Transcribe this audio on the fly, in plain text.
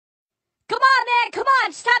come on, man, come on,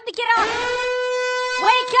 it's time to get up.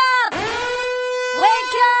 Wake up!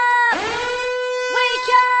 Wake up! Wake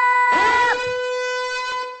up!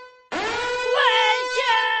 Wake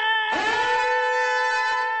up!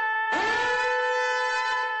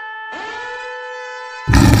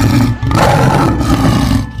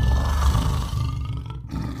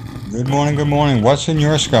 Good morning, good morning. What's in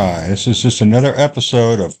your sky? This is just another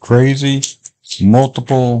episode of Crazy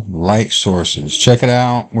Multiple Light Sources. Check it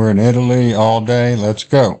out. We're in Italy all day. Let's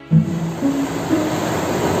go.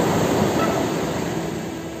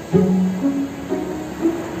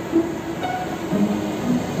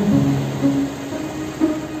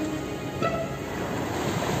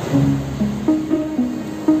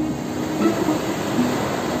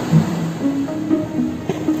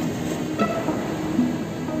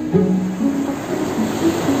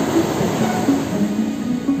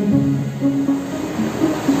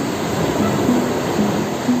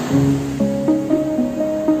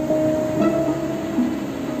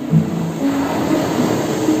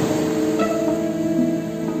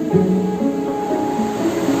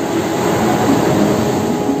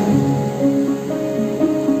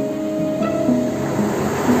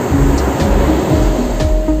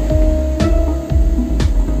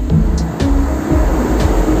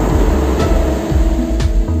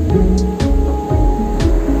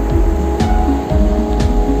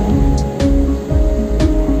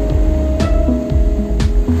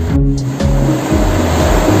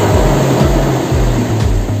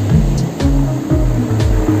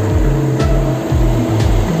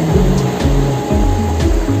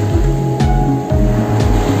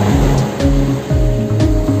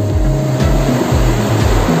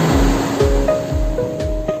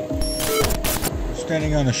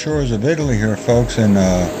 Standing on the shores of Italy here, folks, and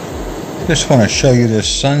just want to show you this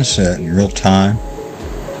sunset in real time.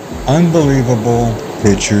 Unbelievable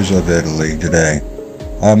pictures of Italy today.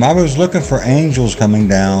 I was looking for angels coming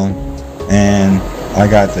down, and I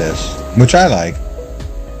got this, which I like.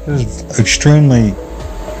 This is extremely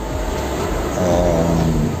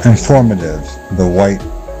informative, the white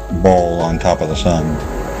ball on top of the sun.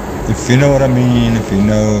 If you know what I mean, if you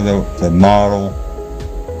know the model,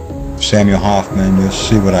 Samuel Hoffman, you'll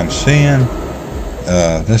see what I'm seeing.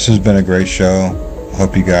 This has been a great show. I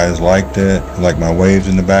hope you guys liked it. Like my waves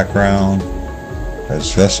in the background.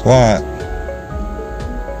 Because guess what?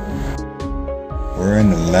 We're in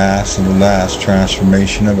the last of the last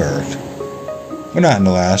transformation of Earth. We're not in the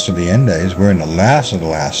last of the end days. We're in the last of the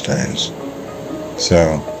last days.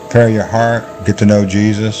 So, prepare your heart. Get to know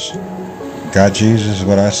Jesus. Got Jesus is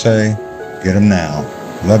what I say. Get him now.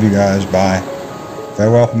 Love you guys. Bye.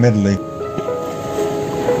 Farewell from Italy.